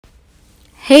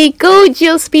Hey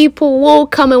gorgeous people,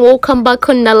 welcome and welcome back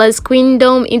on Nala's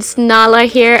Queendom. It's Nala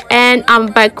here and I'm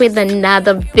back with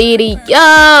another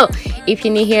video. If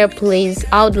you're new here, please,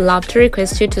 I would love to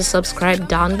request you to subscribe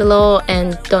down below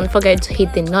and don't forget to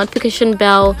hit the notification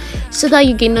bell so that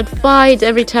you get notified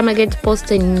every time I get to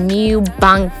post a new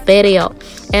bang video.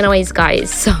 Anyways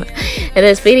guys, so in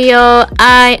this video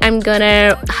I am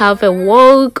gonna have a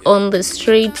walk on the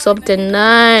streets of Da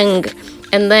Nang.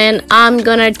 And then I'm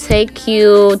gonna take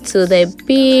you to the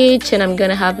beach and I'm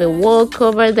gonna have a walk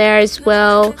over there as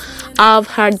well. I've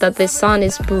heard that the sun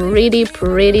is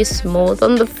pretty smooth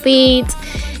on the feet.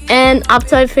 And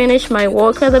after I finish my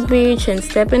walk at the beach and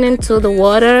stepping into the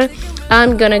water,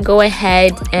 I'm gonna go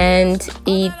ahead and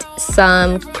eat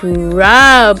some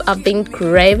crab. I've been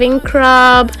craving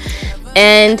crab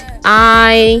and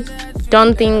I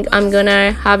don't think I'm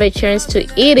gonna have a chance to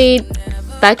eat it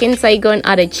back in Saigon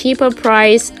at a cheaper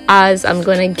price, as I'm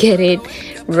gonna get it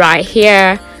right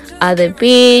here at the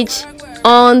beach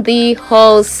on the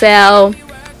wholesale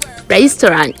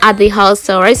restaurant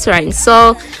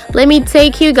So let me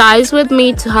take you guys with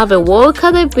me to have a walk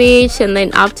at the beach, and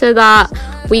then after that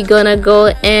we're gonna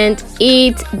go and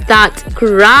eat that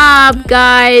crab,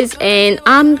 guys. And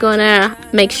I'm gonna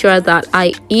make sure that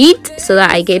I eat so that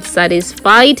I get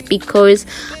satisfied, because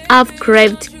I've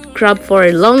craved crab for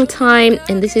a long time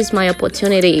and this is my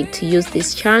opportunity to use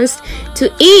this chance to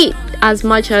eat as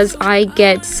much as I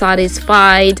get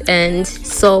satisfied and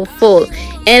so full.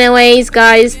 Anyways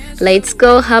guys, let's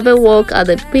go have a walk at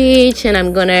the beach and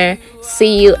I'm gonna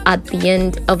see you at the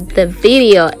end of the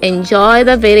video. Enjoy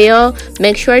the video,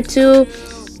 make sure to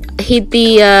hit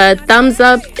the thumbs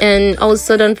up, and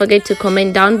also don't forget to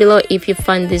comment down below if you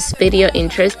find this video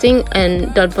interesting,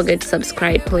 and don't forget to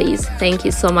subscribe please. Thank you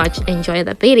so much. Enjoy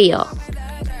the video.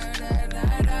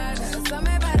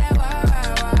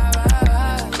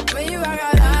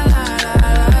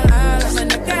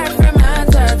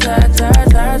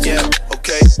 Yeah,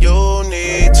 okay, you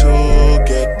need to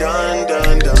get done,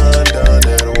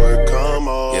 that work come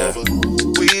over.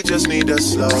 We just need to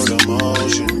slow the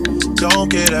motion. Don't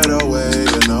get out of the way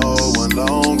to no one.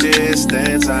 Long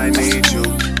distance, I need you.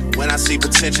 When I see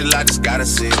potential, I just gotta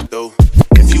see it through.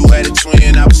 If you had a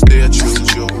twin, I would still choose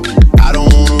you. I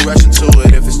don't wanna rush into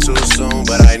it if it's too soon,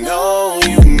 but I know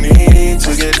you need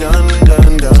to get done,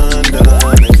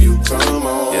 if you come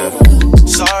over.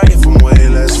 Sorry if I'm way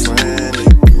less friendly.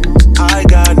 I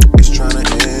got niggas tryna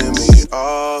end me.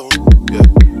 Oh,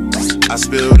 yeah. I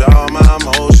spilled all my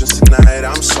emotions tonight,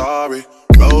 I'm sorry.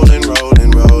 Rolling.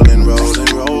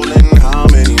 How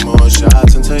many more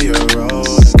shots until you're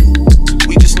rolling?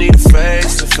 We just need a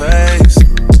face to face.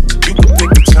 You can pick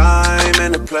the time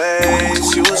and the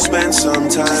place. You will spend some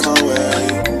time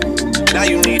away. Now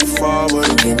you need to forward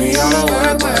and give me all the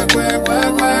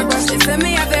work. You send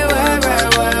me out there, work.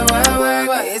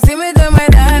 You see me do my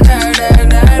da.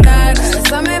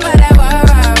 Tell me about that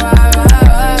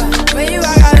work. When you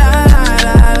walk out,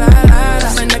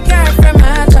 I'm in the car from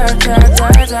my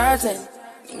church.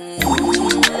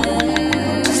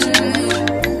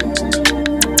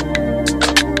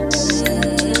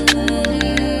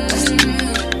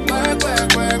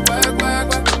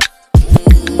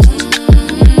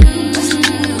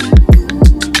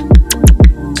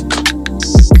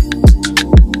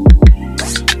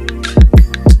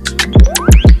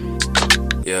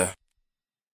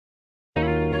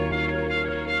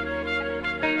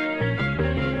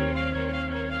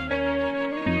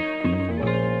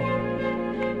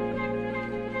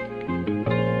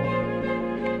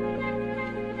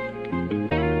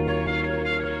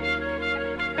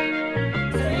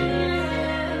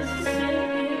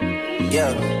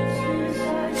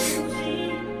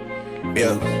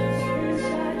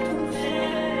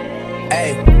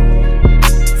 Hey,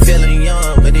 feeling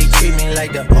young, but they treat me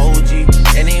like the OG.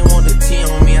 And they want the T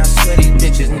on me, I swear these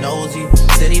bitches nosy.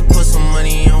 Said he put some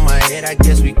money on my head, I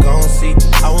guess we gon' see.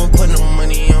 I won't put no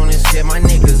money on this shit, my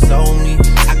niggas owe me.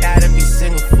 I gotta be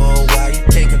single for a while, you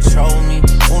can't control me.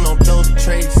 Uno, those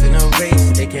traits in a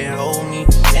race, they can't hold me.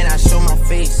 And I show my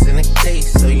face in the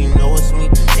case, so you know it's me.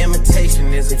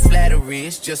 Imitation isn't flattery,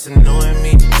 it's just annoying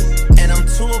me. And I'm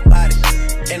too about it.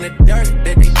 And the dirt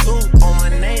that they threw on my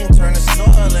name turned to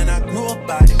soil, and I grew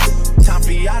about it. Time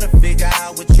for y'all to figure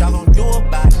out what y'all gon' do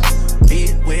about it.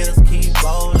 Big wheels keep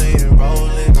rolling.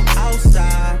 I'm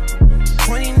outside,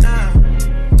 29,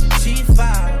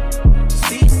 G5,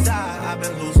 seaside. I've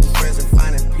been losing friends and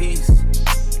finding peace.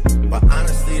 But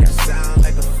honestly, that sounds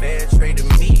like a fair trade to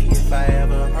me. If I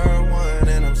ever heard one,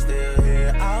 and I'm still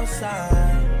here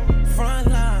outside, front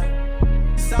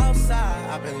line, south side.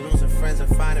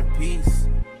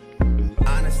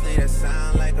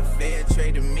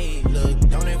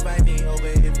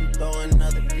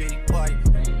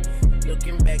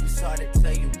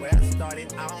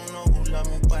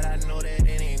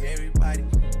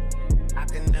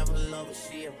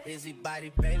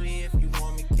 busybody, baby. If you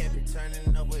want me, can't be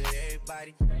turning up with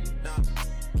everybody. Nah,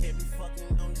 can't be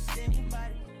fucking on this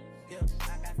anybody. Yeah,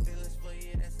 I got feelings for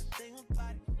you, that's the thing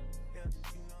about it. Yeah,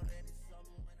 you know that it's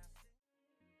something when I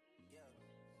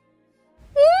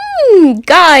say, yeah.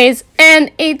 Guys,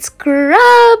 and it's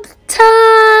grub time.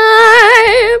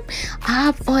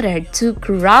 I've ordered 2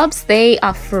 grubs. They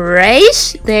are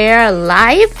fresh, they're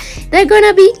live, they're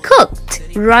gonna be cooked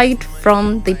right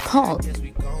from the pond.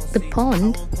 The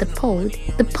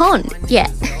pond, yeah.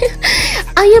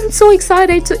 I am so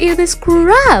excited to eat this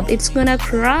crab. It's gonna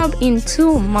crab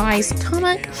into my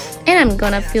stomach and I'm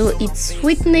gonna feel its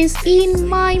sweetness in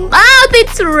my mouth.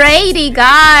 It's ready,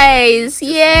 guys.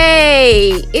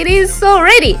 Yay, it is so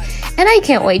ready and I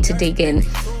can't wait to dig in.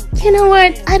 You know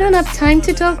what, I don't have time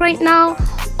to talk right now.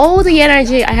 All the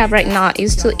energy I have right now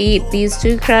is to eat these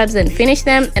 2 crabs and finish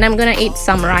them, and I'm gonna eat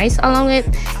some rice along it,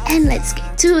 and let's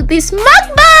get to this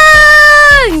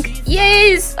mukbang.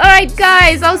 Yes, alright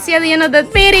guys, I'll see you at the end of the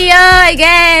video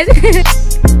again.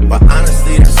 But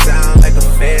honestly, that sounds like a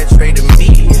fair trade to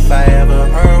me. If I ever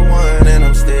heard one, and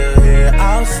I'm still here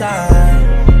outside,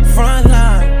 front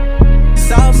line,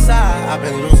 south side. I've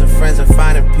been losing friends and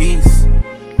finding peace.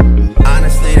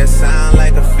 Honestly, that sound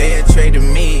like a fair trade to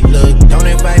me. Look, don't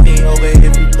invite me over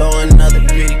if you throw another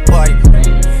pretty party.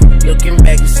 Looking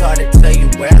back, it's hard to tell you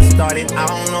where I started. I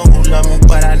don't know who loved me,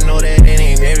 but I know that it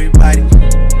ain't everybody.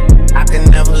 I can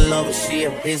never love her, she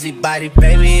a busybody.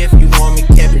 Baby, if you want me,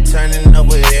 can't be turning up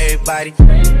with everybody.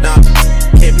 Nah,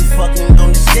 can't be fucking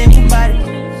on this anybody.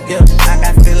 Yeah, I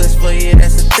got feelings for you,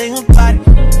 that's the thing about it.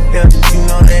 Yeah, you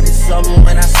know that it's something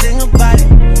when I sing about it.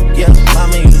 Yeah,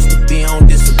 mama used to be on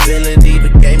disability,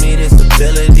 but gave me this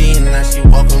ability, and now she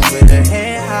walking with her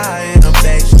head high and her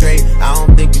back straight. I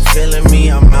don't think you feeling me,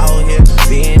 I'm out here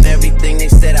being everything they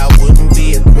said I wouldn't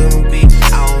be, it couldn't be.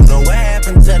 I don't know what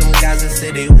happened to them guys that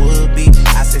said they would be.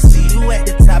 I said see you at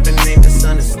the top and they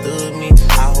misunderstood me.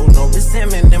 I hold no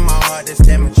resentment in my heart, that's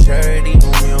that maturity.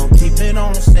 And we don't keep it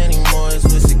on us anymore, it's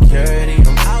with security.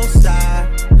 I'm outside,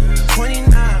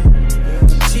 29,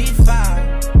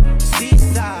 G5,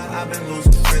 seaside. I've been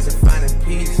losing friends and finding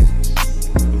peace.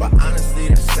 But honestly,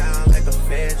 that sounds like a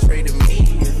fair trade to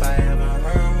me. If I ever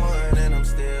heard one, and I'm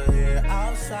still here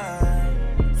outside,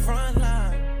 front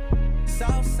line,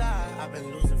 south side. I've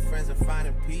been losing friends and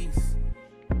finding peace.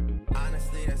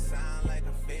 Honestly, that sounds like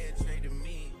a fair trade to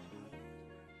me.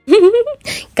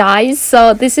 Guys,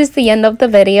 so this is the end of the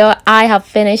video. I have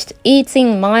finished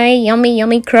eating my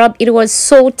yummy crab. It was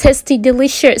so tasty,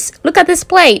 delicious. Look at this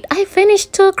plate. I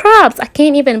finished 2 crabs. I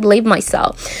can't even believe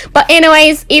myself. But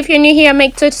anyways, if you're new here,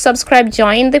 make sure to subscribe,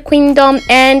 join the queendom,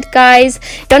 and guys,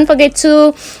 don't forget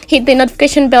to hit the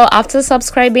notification bell after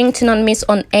subscribing to not miss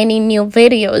on any new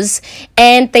videos.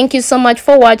 And thank you so much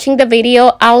for watching the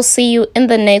video. I'll see you in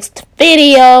the next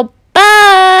video.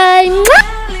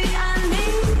 Bye.